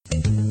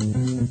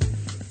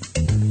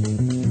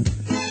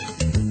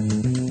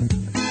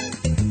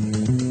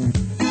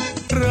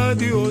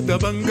راديو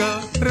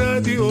دبنقا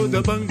راديو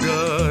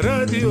دبنقا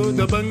راديو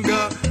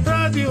دبنقا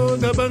راديو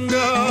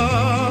دبنقا.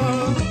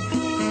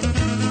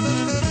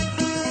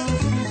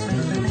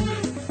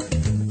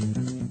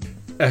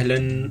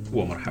 أهلا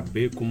ومرحبا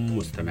بكم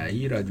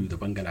مستمعي راديو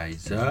دبنقا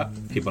الأعزاء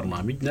في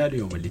برنامجنا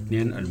اليوم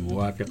الاثنين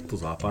الموافق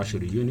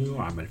 19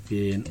 يونيو عام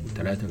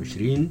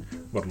 2023.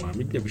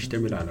 برنامجنا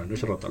بيشتمل على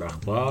نشرة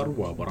الاخبار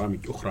وبرامج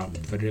أخرى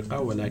متفرقة،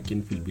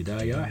 ولكن في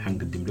البداية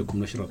حنقدم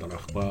لكم نشرة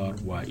الاخبار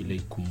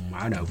وإليكم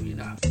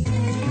عناوينها.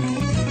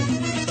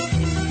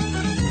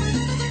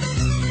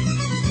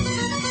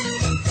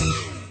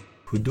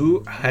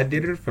 هدوء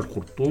هادر في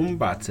الخرطوم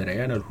بعد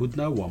سريان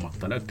الهدنة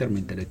ومقتل أكثر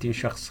من 30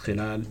 شخص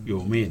خلال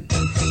يومين.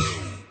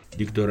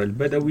 دكتور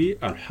البدوي: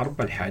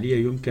 الحرب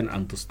الحالية يمكن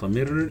أن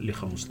تستمر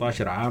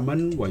ل15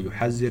 عاما،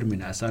 ويحذر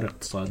من آثار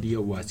اقتصادية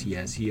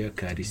وسياسية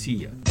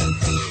كارثية.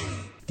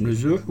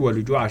 نزوح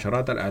ولجوء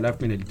عشرات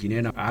الآلاف من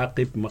الجنينة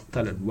عقب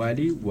مقتل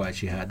الوالي،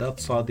 وشهادات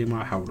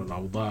صادمة حول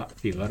الأوضاع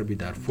في غرب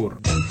دارفور.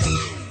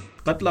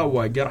 قتلى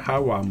وجرحى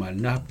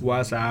وأعمال نهب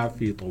واسعة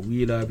في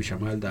طويلة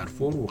بشمال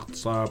دارفور،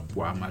 واغتصاب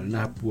وأعمال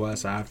نهب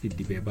واسعة في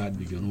الدبيبات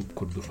بجنوب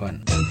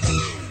كردفان.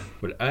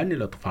 والآن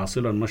إلى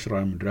تفاصيل النشرة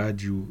من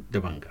راديو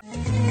دبنقا.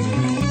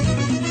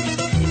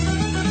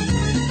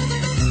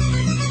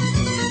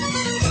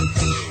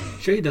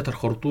 شهدت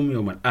الخرطوم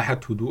يوم الأحد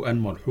هدوءا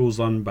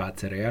ملحوظا بعد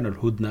سريان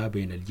الهدنة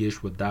بين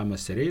الجيش والدعم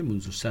السريع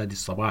منذ 6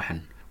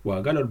 صباحا.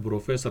 وقال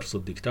البروفيسور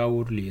صديق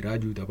تاور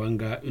لراديو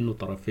دبنقا إنه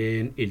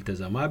الطرفين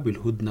التزما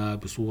بالهدنة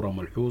بصورة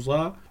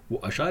ملحوظة،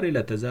 وأشار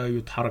إلى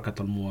تزايد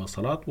حركة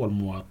المواصلات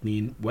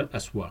والمواطنين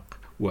والأسواق،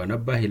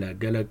 ونبه إلى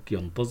قلق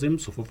ينتظم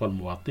صفوف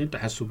المواطنين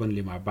تحسبا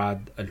لما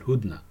بعد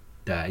الهدنة،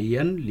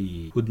 داعيا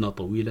لهدنة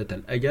طويلة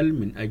الأجل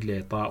من أجل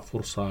إعطاء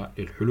فرصة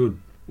للحلول.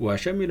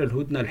 وشمل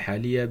الهدنة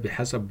الحالية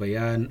بحسب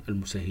بيان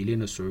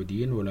المسهلين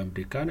السعوديين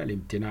والأمريكان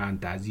الامتناع عن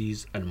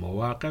تعزيز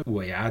المواقع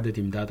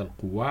وإعادة إمداد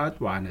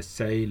القوات، وعن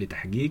السعي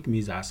لتحقيق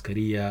ميزة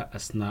عسكرية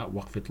أثناء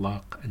وقف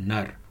إطلاق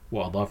النار.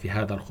 وأضاف في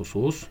هذا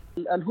الخصوص: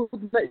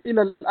 الهدنة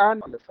إلى الآن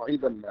على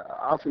صعيد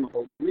العاصمة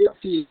الحكومية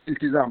في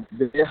التزام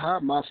بها،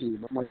 ما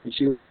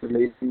يشير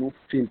لأنه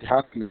في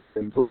انتهاك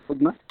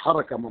للهدنة.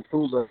 حركة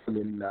ملحوظة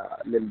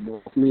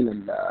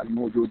للمواطنين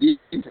الموجودين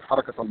في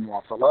حركة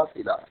المواصلات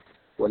إلى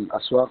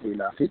والأسواق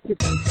إلى آخره.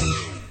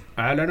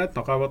 أعلنت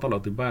نقابة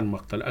الأطباء عن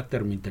مقتل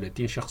أكثر من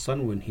 30 شخصا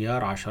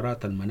وانهيار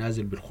عشرات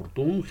المنازل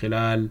بالخرطوم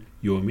خلال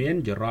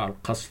يومين جراء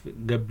القصف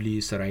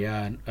قبل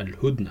سريان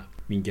الهدنة.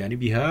 من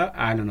جانبها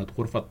أعلنت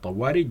غرفة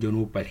طوارئ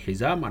جنوب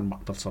الحزام عن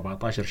مقتل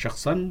 17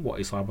 شخصا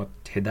وإصابة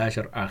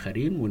 11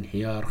 آخرين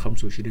وانهيار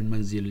 25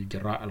 منزل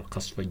جراء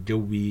القصف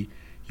الجوي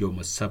يوم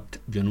السبت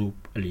جنوب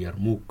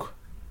اليرموك.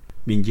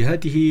 من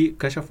جهته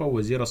كشف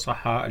وزير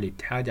الصحة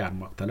الاتحادي عن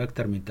مقتل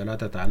أكثر من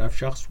 3000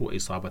 شخص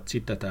وإصابة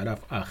 6000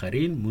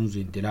 آخرين منذ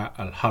اندلاع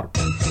الحرب.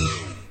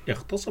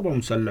 اغتصب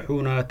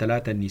مسلحون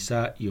 3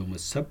 نساء يوم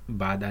السبت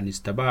بعد أن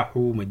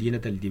استباحوا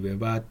مدينة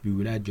الدبيبات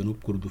بولاية جنوب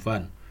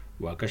كردفان.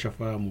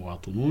 وكشف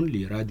مواطنون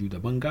لراديو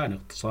دبنقا عن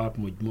اغتصاب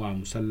مجموعة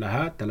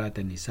مسلحة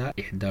 3 نساء،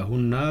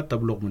 إحداهن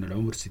تبلغ من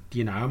العمر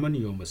 60 عاما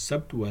يوم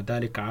السبت،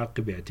 وذلك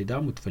عقب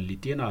اعتداء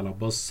متفلتين على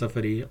باص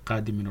سفري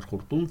قادم من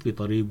الخرطوم في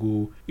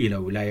طريقه إلى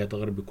ولاية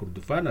غرب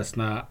كردفان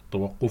أثناء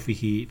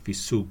توقفه في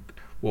السوق.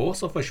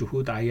 ووصف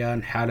شهود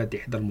عيان حالة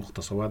إحدى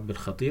المغتصبات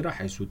بالخطيرة،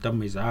 حيث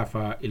تم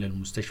إسعافها إلى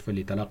المستشفى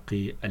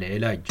لتلقي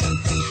العلاج.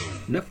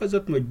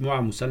 نفذت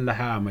مجموعة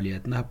مسلحة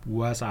عمليات نهب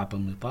واسعة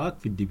النطاق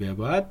في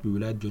الدبيبات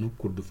بولاية جنوب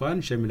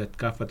كردفان، شملت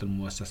كافة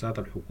المؤسسات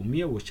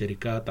الحكومية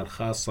والشركات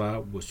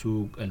الخاصة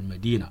وسوق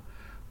المدينة.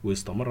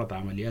 واستمرت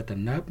عمليات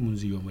النهب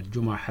منذ يوم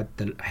الجمعة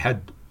حتى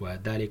الأحد،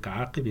 وذلك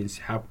عقب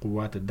انسحاب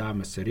قوات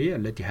الدعم السريع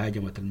التي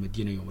هاجمت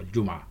المدينة يوم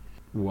الجمعة.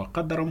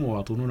 وقدر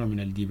مواطنون من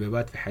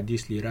الدبيبات في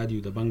حديث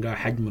لراديو دبنقا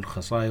حجم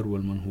الخسائر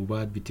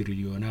والمنهوبات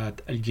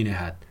بتريليونات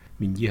الجنيهات.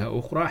 من جهة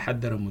أخرى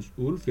حذر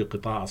مسؤول في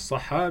قطاع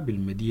الصحة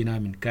بالمدينة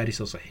من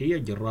كارثة صحية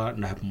جراء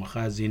نهب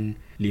مخازن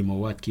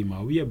لمواد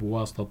كيماوية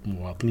بواسطة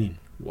مواطنين.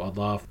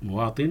 وأضاف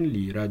مواطن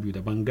لراديو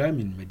دبنقا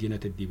من مدينة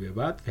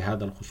الدبيبات في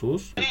هذا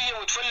الخصوص: أي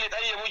متفلت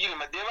أي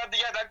مجرم الدبيبات دي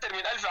جات أكثر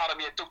من 1000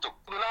 عربية توك توك،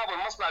 ونهبوا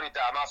المصنع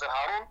بتاع ناصر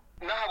هارون،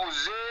 نهبوا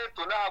الزيت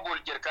ونهبوا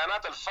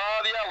الجركانات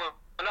الفاضية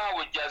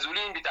ونهبوا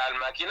الجازولين بتاع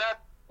الماكينات،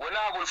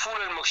 ونهبوا الفول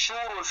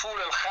المقشور والفول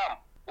الخام،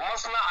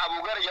 ومصنع أبو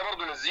قرية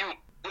برضو للزيوت.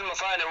 دي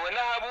المصانع.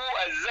 ونهبوا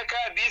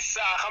الزكاة دي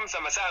الساعة 5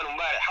 مساء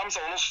امبارح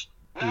 5:30،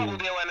 نهبوا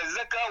ديوان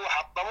الزكاة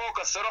وحطموه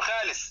كسروه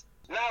خالص.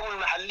 نهبوا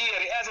المحلية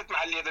رئاسة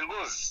محلية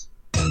الجوز.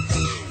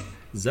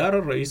 زار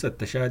الرئيس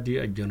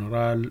التشادي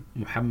الجنرال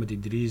محمد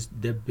إدريس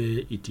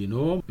دب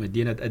إتينو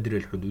مدينة أدري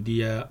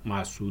الحدودية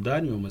مع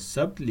السودان يوم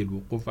السبت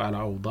للوقوف على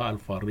أوضاع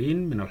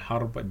الفارين من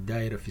الحرب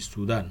الدائرة في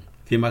السودان.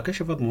 فيما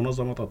كشفت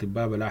منظمة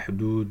أطباء بلا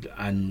حدود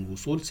عن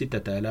وصول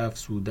 6000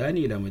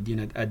 سوداني إلى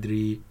مدينة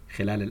أدري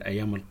خلال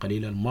الأيام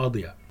القليلة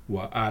الماضية.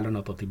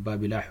 وأعلنت أطباء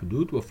بلا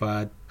حدود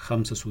وفاة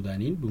 5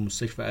 سودانيين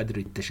بمستشفى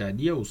أدري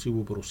التشادية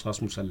أصيبوا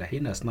برصاص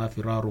مسلحين أثناء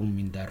فرارهم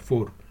من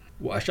دارفور.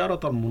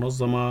 وأشارت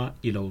المنظمة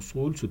إلى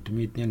وصول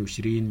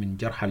 622 من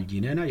جرحى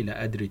الجنينة إلى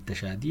أدري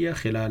التشادية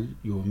خلال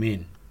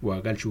يومين.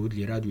 وقال شهود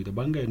لراديو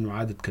دبنقا أنه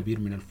عدد كبير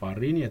من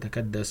الفارين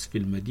يتكدس في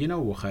المدينة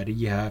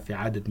وخارجها في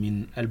عدد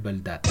من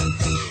البلدات.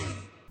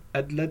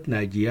 أدلت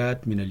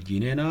ناجيات من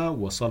الجنينة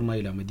وصلنا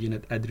إلى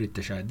مدينة أدري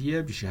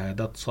التشادية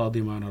بشهادات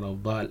صادمة عن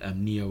الأوضاع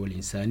الأمنية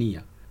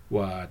والإنسانية.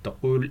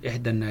 وتقول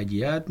إحدى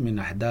الناجيات من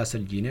أحداث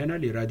الجنينة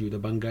لراديو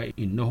دبنقا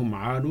إنهم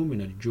عانوا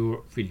من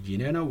الجوع في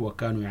الجنينة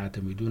وكانوا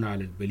يعتمدون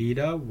على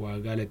البليلة،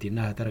 وقالت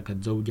إنها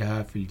تركت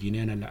زوجها في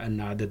الجنينة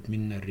لأن عدد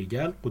من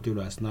الرجال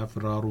قتلوا أثناء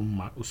فرارهم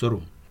مع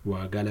أسرهم.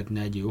 وقالت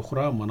ناجية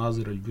أخرى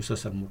مناظر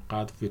الجثث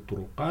الملقاة في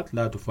الطرقات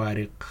لا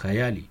تفارق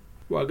خيالي.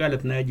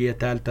 وقالت ناجية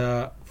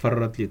ثالثة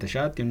فرت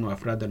لتشات إنه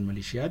أفراد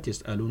الميليشيات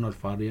يسألون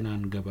الفارين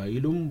عن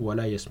قبائلهم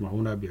ولا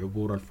يسمحون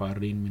بعبور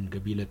الفارين من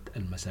قبيلة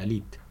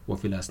المساليد.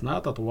 وفي الأثناء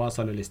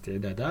تتواصل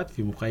الاستعدادات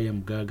في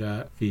مخيم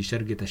قاقا في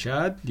شرق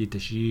تشاد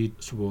لتشييد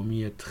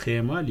 700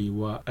 خيمة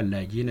لإيواء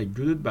اللاجئين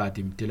الجدد بعد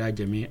امتلاء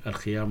جميع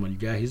الخيام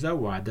الجاهزة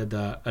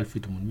وعددها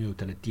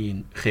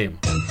 1830 خيمة.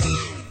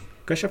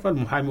 كشف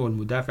المحامي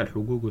والمدافع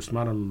الحقوق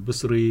عثمان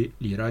البصري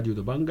لراديو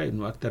دبنقا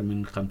أنه أكثر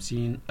من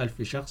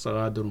 50,000 شخص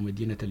غادروا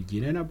مدينة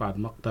الجنينة بعد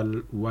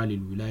مقتل والي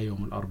الولاية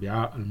يوم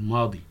الأربعاء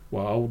الماضي.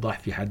 وأوضح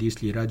في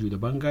حديث لراديو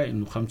دبنقا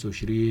أنه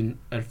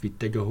 25,000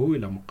 اتجهوا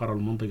إلى مقر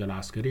المنطقة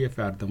العسكرية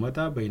في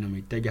أردمتا، بينما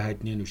اتجه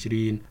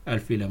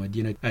 22,000 إلى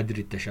مدينة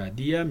أدري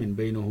التشادية من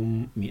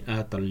بينهم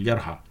مئات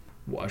الجرحى.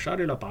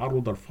 وأشار إلى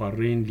تعرض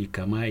الفارين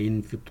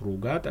لكمائن في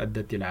الطرقات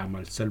أدت إلى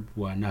عمل سلب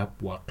ونهب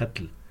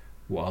وقتل.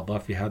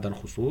 وأضاف في هذا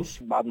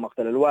الخصوص: بعد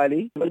مقتل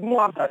الوالي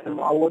مجموعة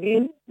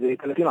المعوقين زي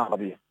 30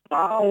 عربية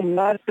معاهم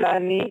ناس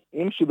ثاني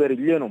يمشوا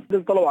برجلينهم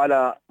طلعوا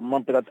على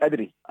منطقة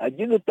أدري.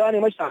 الجزء الثاني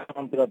مشى على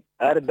منطقة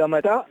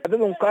أردمتا،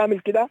 عددهم كامل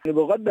كده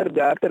بيقدر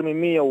بأكثر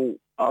من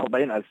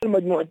 140,000.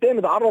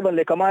 المجموعتين تعرضا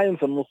لكمائن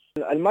في النص.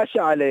 الماشي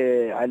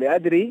على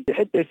أدري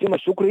حتى اسمها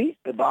الشكري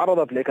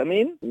تعرضت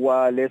لكمين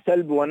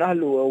ولسلب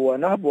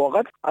ونهب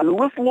وقتل.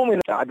 الوصلوا من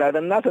أعداد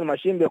الناس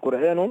الماشيين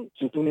بقرعينهم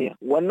 600،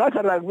 والناس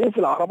الراكبين في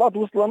العربات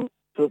وصلا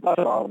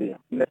 16 عربية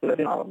من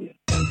 30 عربية.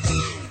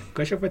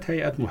 كشفت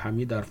هيئة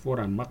محامي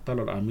دارفور عن مقتل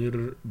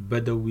الأمير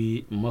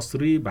بدوي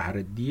مصري بحر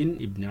الدين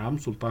ابن عم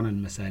سلطان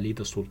المساليد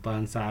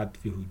السلطان سعد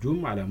في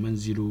هجوم على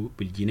منزله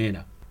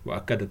بالجنينة.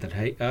 وأكدت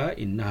الهيئة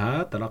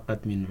إنها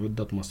تلقت من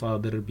عدة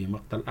مصادر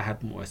بمقتل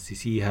أحد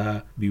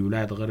مؤسسيها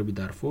بولاية غرب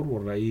دارفور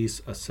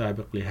والرئيس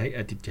السابق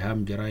لهيئة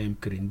اتهام جرائم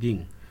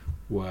كريندين.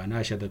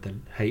 وناشدت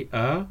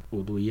الهيئة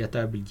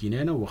عضويتها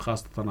بالجنينة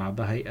وخاصة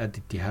أعضاء هيئة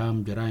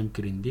اتهام جرائم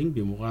كريندين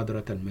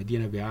بمغادرة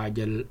المدينة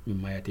بعاجل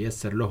مما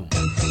يتيسر لهم.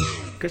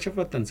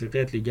 كشفت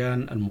تنسيقية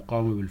لجان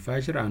المقاومة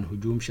بالفاشر عن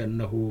هجوم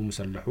شنه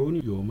مسلحون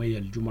يومي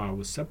الجمعة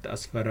والسبت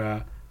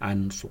أسفر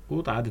عن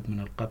سقوط عدد من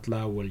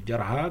القتلى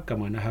والجرحى،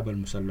 كما نهب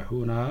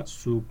المسلحون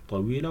سوق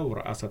طويلة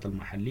ورئاسة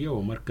المحلية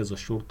ومركز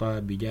الشرطة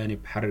بجانب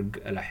حرق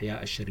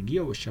الأحياء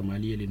الشرقية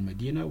والشمالية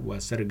للمدينة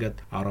وسرقة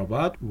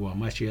عربات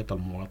وماشية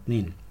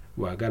المواطنين.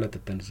 وقالت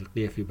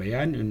التنسيقية في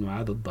بيان أنه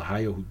عدد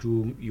ضحايا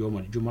هجوم يوم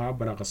الجمعة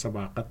بلغ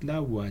 7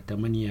 قتلى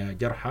و8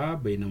 جرحى،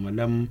 بينما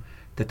لم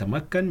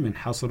تتمكن من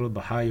حصر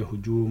ضحايا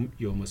هجوم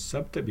يوم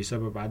السبت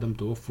بسبب عدم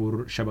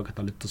توفر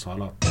شبكة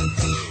الاتصالات.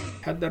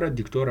 حذر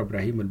الدكتور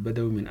إبراهيم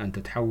البدوي من أن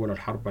تتحول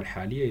الحرب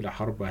الحالية إلى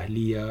حرب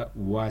أهلية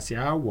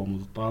واسعة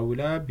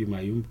ومتطاولة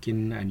بما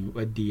يمكن أن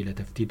يؤدي إلى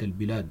تفتيت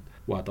البلاد.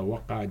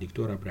 وتوقع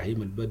الدكتور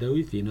إبراهيم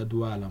البدوي في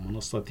ندوة على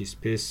منصة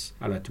سبيس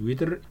على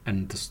تويتر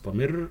أن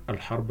تستمر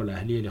الحرب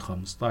الأهلية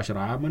ل15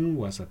 عاما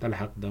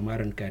وستلحق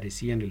دمارا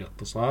كارثيا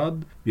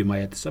للاقتصاد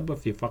بما يتسبب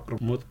في فقر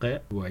مدقع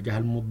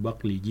وجهل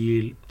مطبق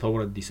لجيل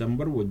ثورة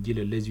ديسمبر والجيل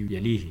الذي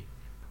يليه.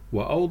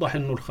 وأوضح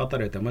أن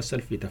الخطر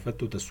يتمثل في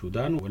تفتت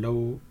السودان،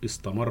 ولو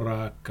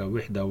استمر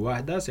كوحدة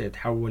واحدة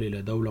سيتحول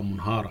إلى دولة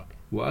منهارة.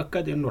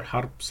 وأكد أن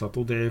الحرب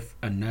ستضعف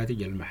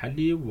الناتج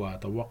المحلي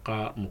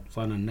وتوقع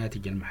نقصان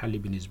الناتج المحلي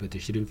بنسبة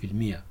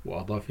 20%.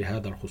 وأضاف في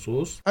هذا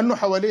الخصوص أنه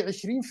حوالي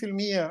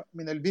 20%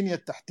 من البنية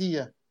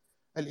التحتية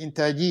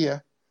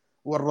الإنتاجية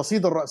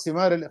والرصيد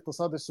الرأسمالي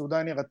الاقتصاد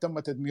السوداني قد تم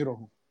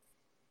تدميره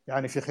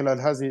يعني في خلال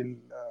هذه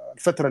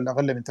الفترة اللي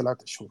أقل من 3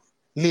 شهور.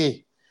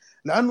 ليه؟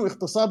 لأنه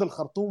اقتصاد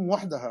الخرطوم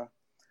وحدها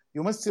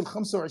يمثل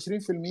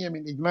 25%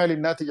 من إجمالي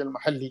الناتج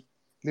المحلي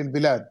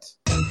للبلاد.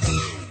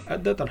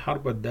 أدت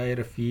الحرب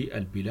الدائرة في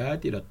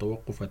البلاد إلى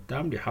التوقف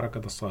التام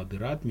لحركة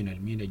الصادرات من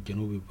الميناء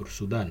الجنوبي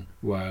بالسودان.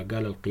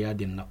 وقال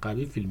القيادي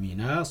النقابي في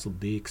الميناء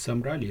صديق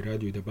سمرة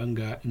لراديو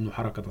دبنقا إنه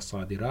حركة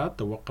الصادرات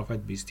توقفت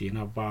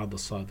باستئناف بعض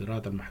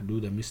الصادرات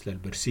المحدودة مثل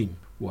البرسيم.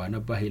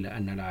 ونبه إلى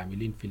أن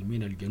العاملين في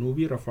الميناء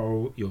الجنوبي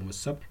رفعوا يوم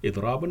السبت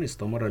إضرابا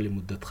استمر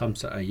لمدة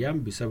 5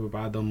 أيام بسبب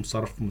عدم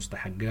صرف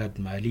مستحقات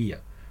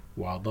مالية.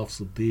 وأضاف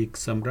صديق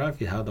سمرة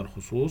في هذا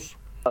الخصوص: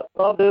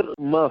 صادر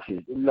ما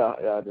في إلا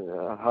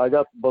يعني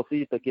حاجات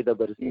بسيطة كده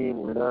برسيم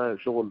وهنا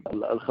شغل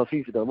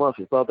الخفيف ده ما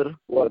في صادر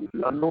وارد،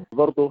 لأنه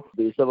برضه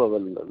بسبب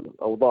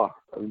الأوضاع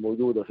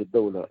الموجودة في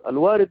الدولة.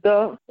 الوارد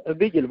ده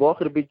بيجي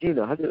البواخر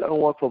بيجينا هذه الآن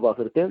واقفة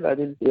باخرتين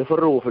بعدين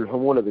يفرغوا في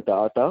الحمولة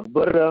بتاعتها.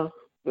 برا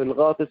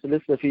الغاطس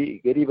لسه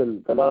في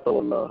قريبا 3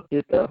 ولا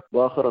 6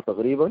 باخرة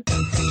تقريبا.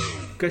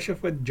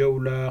 كشفت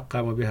جولة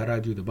قام بها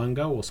راديو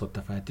دبنقا وسط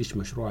تفتيش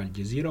مشروع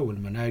الجزيرة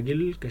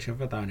والمناقل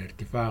كشفت عن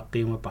ارتفاع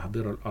قيمة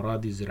تحضير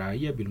الأراضي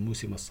الزراعية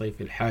بالموسم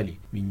الصيفي الحالي.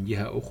 من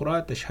جهة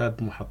أخرى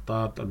تشهد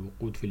محطات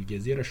الوقود في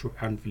الجزيرة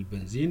شحا في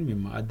البنزين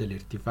مما أدى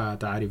لارتفاع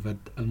تعرفة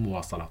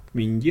المواصلات.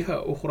 من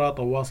جهة أخرى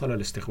تواصل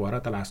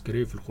الاستخبارات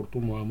العسكرية في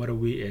الخرطوم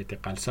ومروي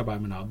اعتقال 7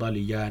 من أعضاء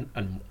لجان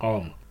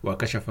المقاومة.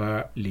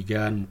 وكشف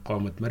لجان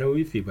مقاومة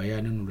مروي في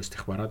بيان أن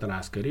الاستخبارات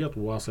العسكرية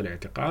تواصل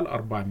اعتقال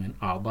 4 من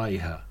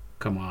أعضائها.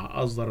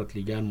 كما أصدرت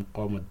لجان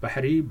مقاومة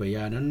بحري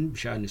بيانا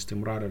بشأن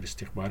استمرار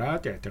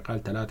الاستخبارات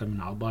اعتقال 3 من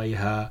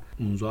أعضائها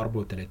منذ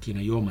 34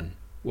 يوما.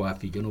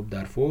 وفي جنوب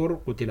دارفور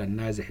قتل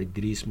النازح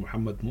إدريس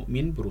محمد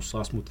مؤمن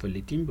برصاص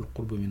متفلتين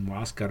بالقرب من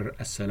معسكر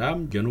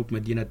السلام جنوب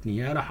مدينة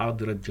نيالا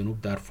حاضرة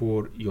جنوب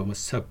دارفور يوم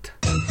السبت.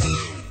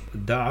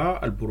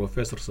 دعا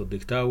البروفيسور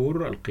صديق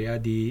تاور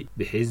القيادي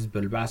بحزب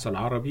البعث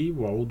العربي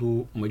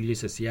وعضو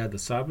مجلس السيادة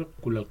السابق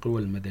كل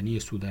القوى المدنية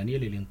السودانية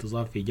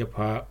للانتظام في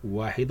جبهة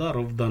واحدة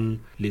رفضا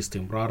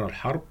لاستمرار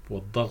الحرب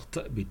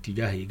والضغط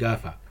باتجاه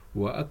إيقافها.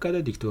 وأكد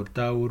دكتور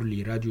تاور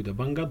لراديو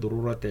دبنقا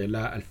ضرورة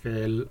إعلاء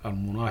الفعل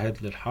المناهض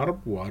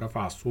للحرب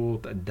ورفع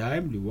الصوت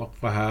الدائم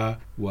لوقفها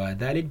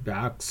وذلك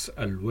بعكس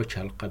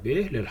الوجه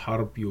القبيح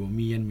للحرب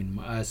يوميا من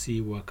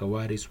مآسي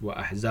وكوارث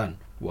وأحزان.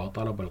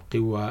 وطلب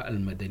القوى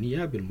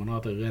المدنية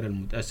بالمناطق غير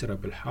المتأثرة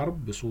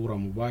بالحرب بصورة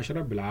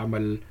مباشرة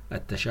بالعمل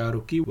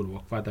التشاركي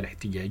والوقفات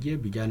الاحتجاجية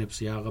بجانب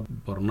صياغة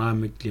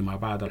برنامج لما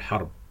بعد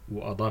الحرب.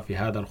 وأضاف في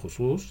هذا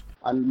الخصوص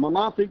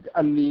المناطق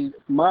اللي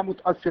ما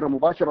متأثرة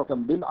مباشرة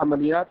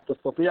بالعمليات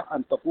تستطيع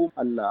أن تقوم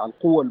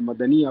القوى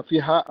المدنية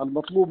فيها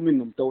المطلوب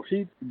منهم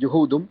توحيد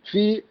جهودهم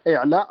في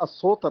إعلاء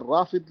الصوت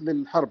الرافض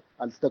للحرب.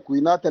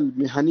 التكوينات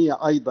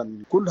المهنية أيضا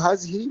كل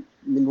هذه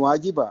من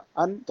واجبها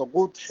أن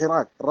تقود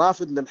حراك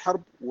رافض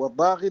للحرب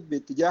وضاغط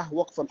باتجاه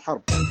وقف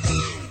الحرب.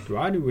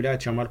 تعاني ولاية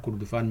شمال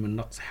كردفان من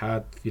نقص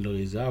حاد في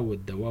الغذاء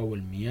والدواء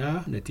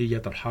والمياه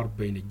نتيجة الحرب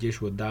بين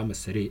الجيش والدعم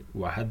السريع.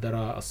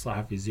 وحذر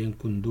الصحفي زين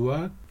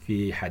كندوا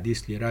في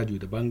حديث لراديو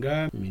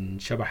دبنقا من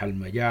شبح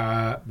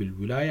المجاعة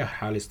بالولاية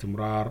حال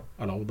استمرار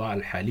الأوضاع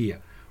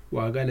الحالية.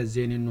 وقال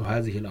الزين أنه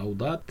هذه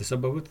الأوضاع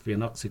تسببت في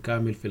نقص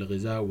كامل في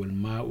الغذاء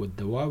والماء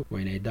والدواء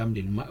وانعدام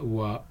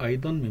للمأوى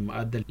أيضا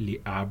مما أدى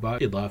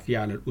لأعباء إضافية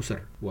على الأسر.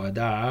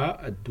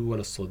 ودعا الدول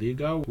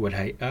الصديقة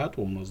والهيئات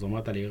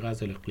ومنظمات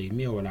الإغاثة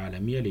الإقليمية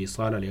والعالمية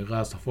لإيصال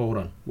الإغاثة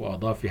فورا.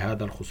 وأضاف في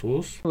هذا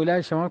الخصوص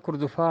ولاية شمال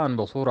كردفان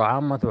بصورة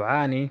عامة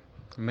تعاني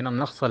من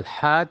النقص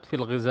الحاد في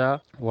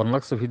الغذاء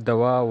والنقص في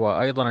الدواء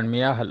وأيضا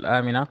المياه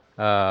الآمنة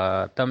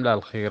تملأ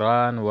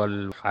الخيران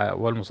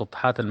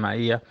والمسطحات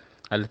المائية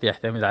التي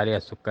يعتمد عليها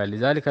السكان.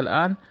 لذلك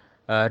الآن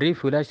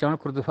ريف ولاية شمال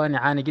كردفان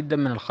يعاني جدا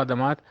من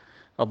الخدمات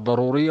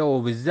الضرورية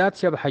وبالذات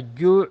شبح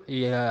الجوع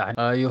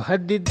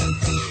يهدد.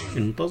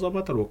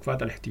 انتظمت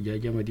الوقفات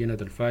الاحتجاجية مدينة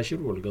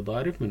الفاشر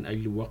والقضارف من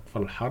أجل وقف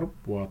الحرب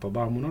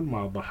وتضامنا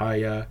مع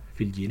الضحايا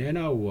في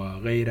الجنينة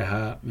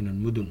وغيرها من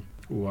المدن.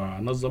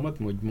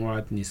 ونظمت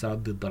مجموعة نساء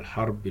ضد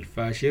الحرب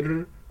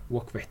بالفاشر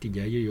وقف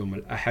احتجاجي يوم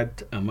الأحد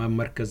أمام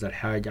مركز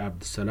الحاج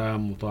عبد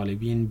السلام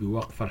مطالبين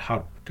بوقف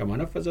الحرب. كما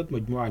نفذت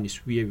مجموعة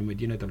نسوية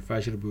بمدينة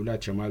الفاشر بولاية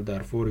شمال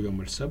دارفور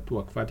يوم السبت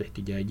وقفات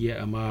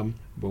احتجاجية أمام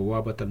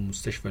بوابة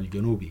المستشفى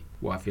الجنوبي.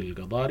 وفي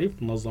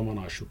القضارف نظم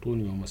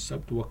ناشطون يوم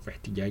السبت وقف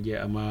احتجاجي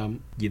أمام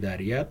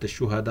جداريات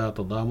الشهداء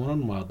تضامنا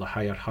مع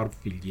ضحايا الحرب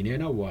في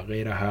الجنينة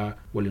وغيرها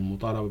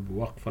وللمطالبة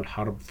بوقف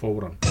الحرب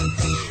فورا.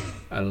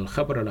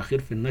 الخبر الأخير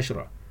في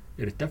النشرة: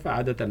 ارتفع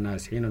عدد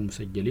النازحين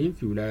المسجلين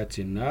في ولاية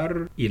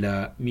سنار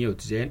إلى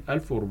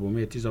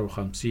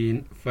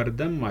 190,459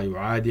 فردا ما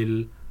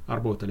يعادل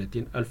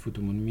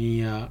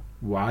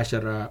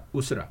 34,810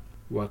 أسرة.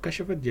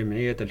 وكشفت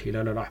جمعية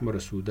الهلال الأحمر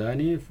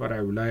السوداني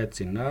فرع ولاية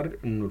سنار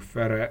أن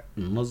الفرع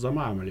نظم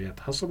عملية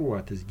حصر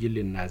وتسجيل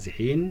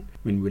للنازحين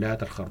من ولاية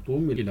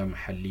الخرطوم إلى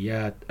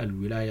محليات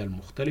الولاية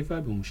المختلفة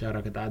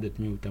بمشاركة عدد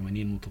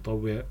 180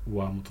 متطوع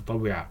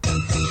ومتطوعة.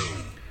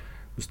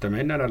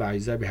 مستمعينا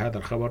الأعزاء، بهذا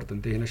الخبر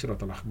تنتهي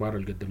نشرة الأخبار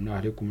اللي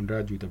قدمناها لكم من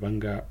راديو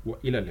دبنقا،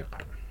 وإلى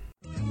اللقاء.